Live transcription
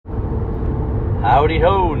Howdy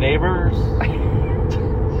ho, neighbors.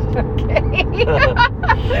 Okay.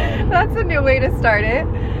 That's a new way to start it.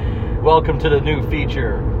 Welcome to the new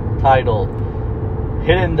feature titled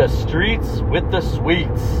Hitting the Streets with the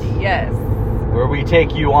Sweets. Yes. Where we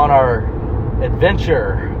take you on our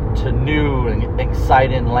adventure to new and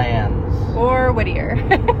exciting lands. Or Whittier.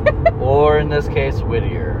 Or in this case,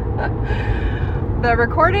 Whittier. The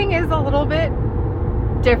recording is a little bit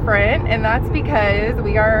different, and that's because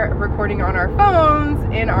we are recording on our phones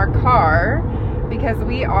in our car because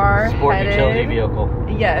we are Sport utility vehicle.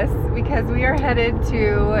 Yes, because we are headed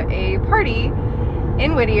to a party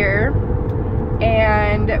in Whittier,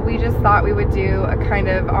 and we just thought we would do a kind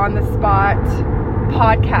of on-the-spot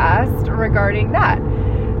podcast regarding that.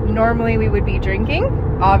 Normally we would be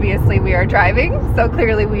drinking. Obviously we are driving, so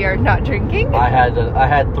clearly we are not drinking. I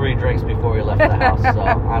had 3 drinks before we left the house, so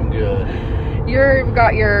I'm good. You've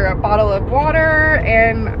got your bottle of water,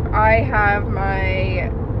 and I have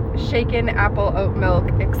my shaken apple oat milk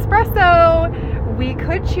espresso. We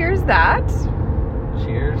could cheers that.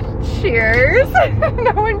 Cheers. Cheers.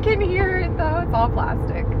 No one can hear it though, it's all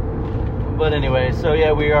plastic. But anyway, so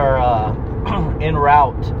yeah, we are en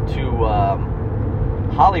route to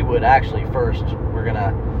Hollywood. Actually, first we're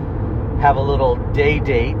gonna have a little day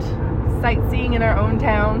date, Sightseeing in our own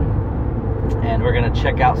town, and we're gonna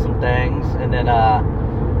check out some things, and then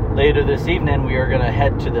later this evening we are gonna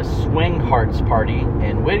head to the Swing Hearts party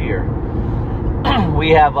in Whittier.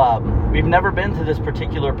 We've never been to this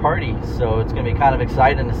particular party, so it's gonna be kind of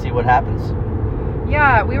exciting to see what happens.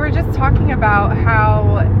 Yeah, we were just talking about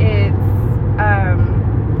how it's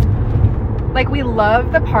like we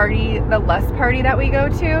love the Les party that we go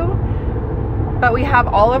to, but we have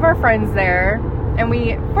all of our friends there, and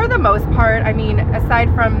we, for the most part, I mean,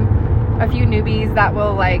 aside from a few newbies that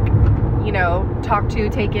will, like, you know, talk to,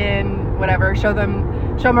 take in, whatever, show them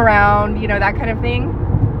around, you know, that kind of thing,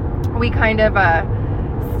 we kind of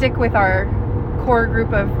stick with our core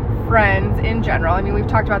group of friends in general. I mean, we've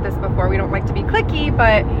talked about this before, we don't like to be cliquey,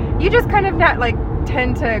 but you just kind of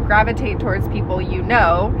tend to gravitate towards people you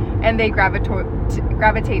know, and they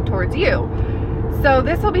gravitate towards you. So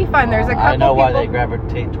this will be fun. There's a couple I know people... why they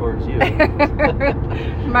gravitate towards you.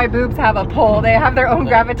 My boobs have a pull. They have their own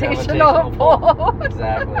gravitational pull.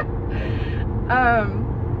 Exactly.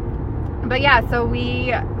 But yeah, so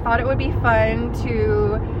we thought it would be fun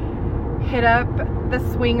to hit up the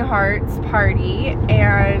Swing Hearts party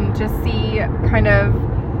and just see kind of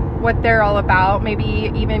what they're all about.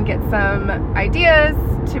 Maybe even get some ideas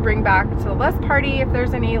to bring back to the Les party if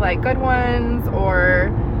there's any like good ones,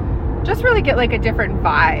 or just really get like a different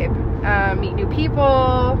vibe. Meet new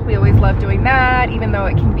people. We always love doing that, even though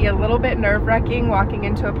it can be a little bit nerve-wracking walking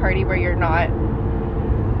into a party where you're not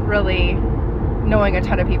really knowing a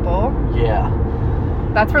ton of people. Yeah.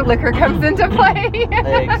 That's where liquor comes into play.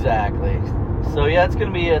 Exactly. So yeah, it's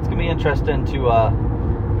gonna be interesting to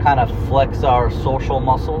kind of flex our social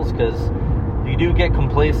muscles, because you do get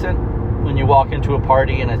complacent when you walk into a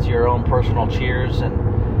party and it's your own personal cheers and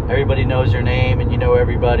everybody knows your name and you know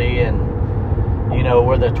everybody, and you know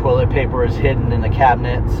where the toilet paper is hidden in the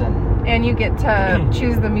cabinets, and you get to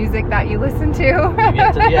choose the music that you listen to.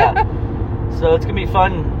 Yeah. So it's gonna be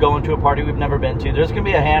fun going to a party we've never been to. There's gonna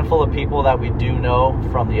be a handful of people that we do know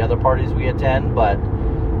from the other parties we attend, but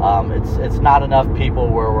it's not enough people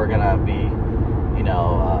where we're gonna be, you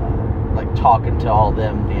know, like talking to all of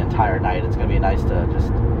them the entire night. It's gonna be nice to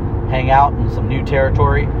just hang out in some new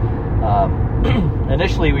territory.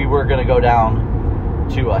 Initially we were gonna go down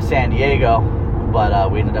to San Diego,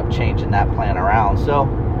 but we ended up changing that plan around. So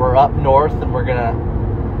we're up north, and we're gonna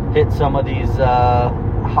hit some of these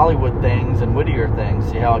Hollywood things and Whittier things,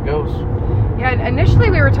 see how it goes. Yeah,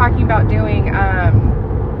 initially we were talking about doing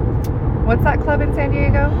what's that club in San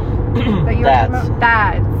Diego that you were talking about?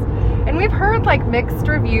 Thad's. And we've heard like mixed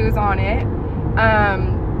reviews on it.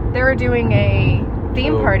 They were doing a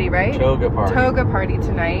theme party, right? Toga party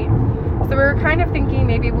tonight. So we were kind of thinking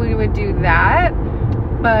maybe we would do that,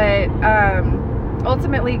 but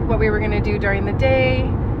ultimately what we were going to do during the day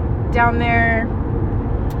down there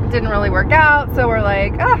didn't really work out. So we're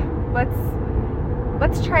like,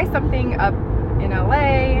 let's try something up in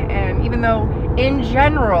LA. And even though in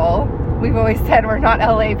general we've always said we're not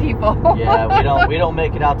LA people. Yeah, we don't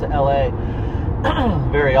make it out to LA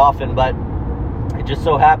very often, but it just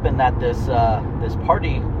so happened that this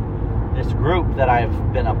party, this group that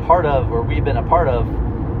I've been a part of, or we've been a part of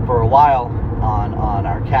for a while on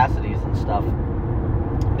our Cassidy's and stuff,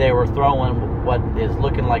 they were throwing what is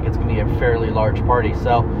looking like it's going to be a fairly large party.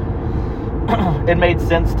 So it made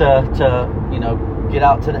sense to you know, get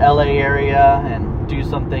out to the LA area and do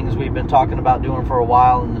some things we've been talking about doing for a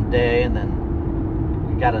while in the day, and then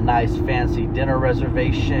got a nice fancy dinner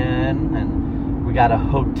reservation, and we got a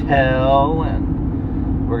hotel,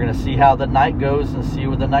 and we're gonna see how the night goes and see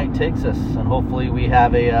where the night takes us, and hopefully we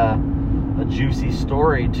have a juicy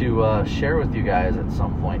story to share with you guys at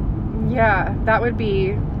some point. Yeah, that would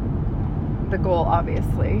be the goal,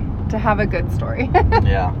 obviously, to have a good story.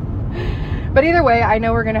 Yeah. But either way, I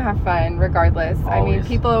know we're going to have fun regardless. Always. I mean,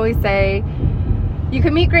 people always say you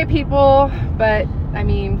can meet great people, but I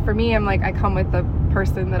mean, for me, I'm like, I come with the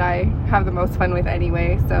person that I have the most fun with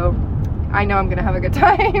anyway, so I know I'm going to have a good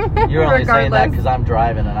time. You're only saying that regardless. because I'm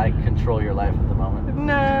driving and I control your life at the moment.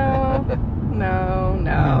 No, no.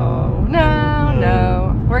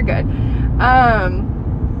 We're good.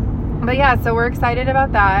 But yeah, so we're excited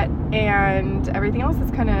about that, and everything else is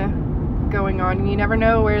kind of going on, and you never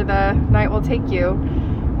know where the night will take you.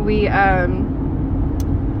 We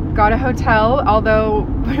got a hotel, although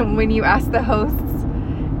when you ask the hosts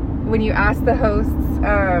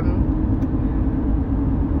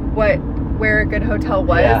where a good hotel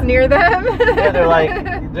was near them. Yeah,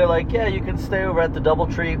 they're like, yeah, you can stay over at the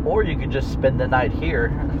DoubleTree, or you can just spend the night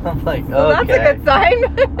here. I'm like, so okay. That's a good sign.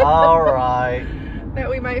 All right. That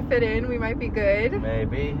we might fit in, we might be good.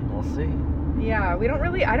 Maybe, we'll see. Yeah,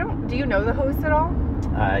 do you know the hosts at all?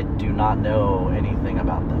 I do not know anything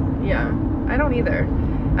about them. Yeah, I don't either.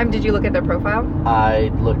 Did you look at their profile? I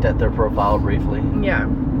looked at their profile briefly. Yeah,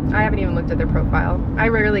 I haven't even looked at their profile. I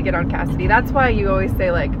rarely get on Kasidie. That's why you always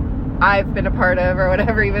say, like, I've been a part of or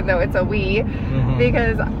whatever, even though it's a we,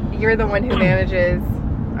 because you're the one who manages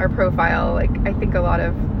our profile. Like, I think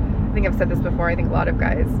I've said this before, I think a lot of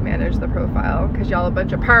guys manage the profile because y'all a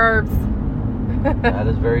bunch of pervs. That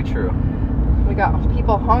is very true. We got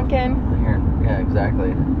people honking. Here, yeah,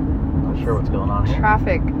 exactly. Not sure what's going on here.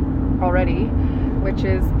 Traffic already, which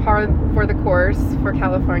is par for the course for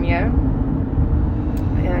California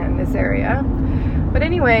and this area. But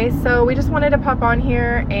anyway, so we just wanted to pop on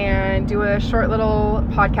here and do a short little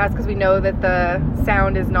podcast because we know that the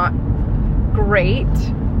sound is not great.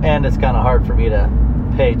 And it's kind of hard for me to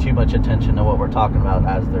pay too much attention to what we're talking about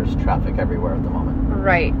as there's traffic everywhere at the moment.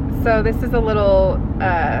 Right. So this is a little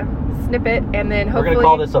snippet, and then hopefully we're gonna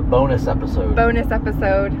call this a bonus episode.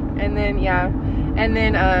 And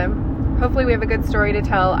then hopefully we have a good story to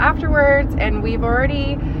tell afterwards. And we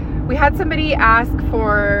had somebody ask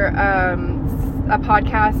for a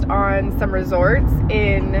podcast on some resorts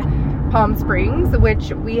in Palm Springs,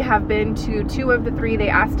 which we have been to 2 of the 3 they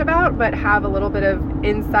asked about, but have a little bit of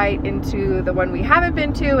insight into the one we haven't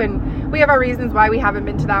been to, and we have our reasons why we haven't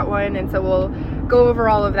been to that one, and so we'll go over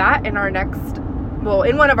all of that in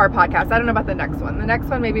in one of our podcasts. I don't know about the next one. The next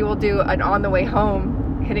one, maybe we'll do an on the way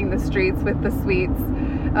home, hitting the streets with the sweets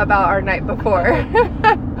about our night before.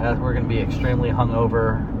 We're going to be extremely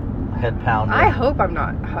hungover, head pounding. I hope I'm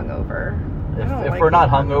not hungover. If we're not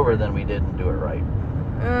hungover, then we didn't do it right.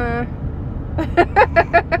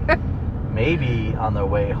 Maybe on the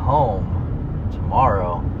way home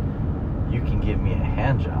tomorrow, you can give me a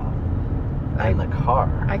hand job in the car.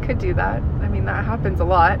 I could do that. I mean, that happens a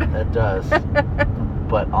lot. It does.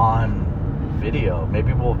 But on video.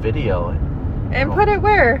 Maybe we'll video it. And put it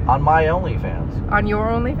where? On my OnlyFans. On your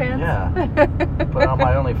OnlyFans? Yeah. Put it on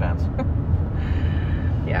my OnlyFans.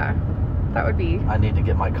 Yeah. That would be... I need to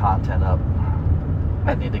get my content up.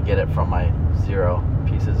 I need to get it from my 0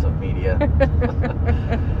 pieces of media.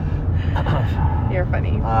 You're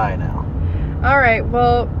funny. I know. All right.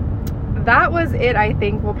 Well, that was it, I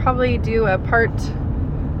think. We'll probably do a part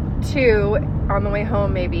 2 on the way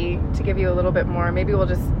home, maybe, to give you a little bit more. Maybe we'll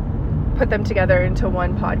just put them together into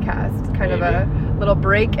one podcast. Kind of a little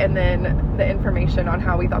break, and then the information on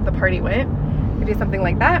how we thought the party went. We do something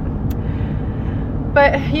like that.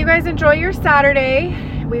 But you guys enjoy your Saturday.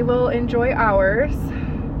 We will enjoy ours.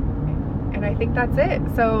 And I think that's it.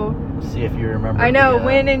 So see if you remember. I know,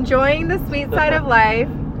 when enjoying the sweet side of life,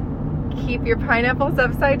 keep your pineapples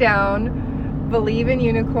upside down, believe in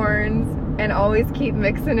unicorns, and always keep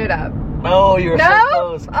mixing it up. Oh, you're so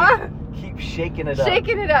close. Keep shaking it up.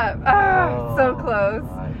 Shaking it up. Oh, so close.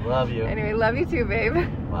 I love you. Anyway, love you too, babe.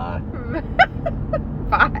 Bye.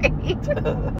 Bye.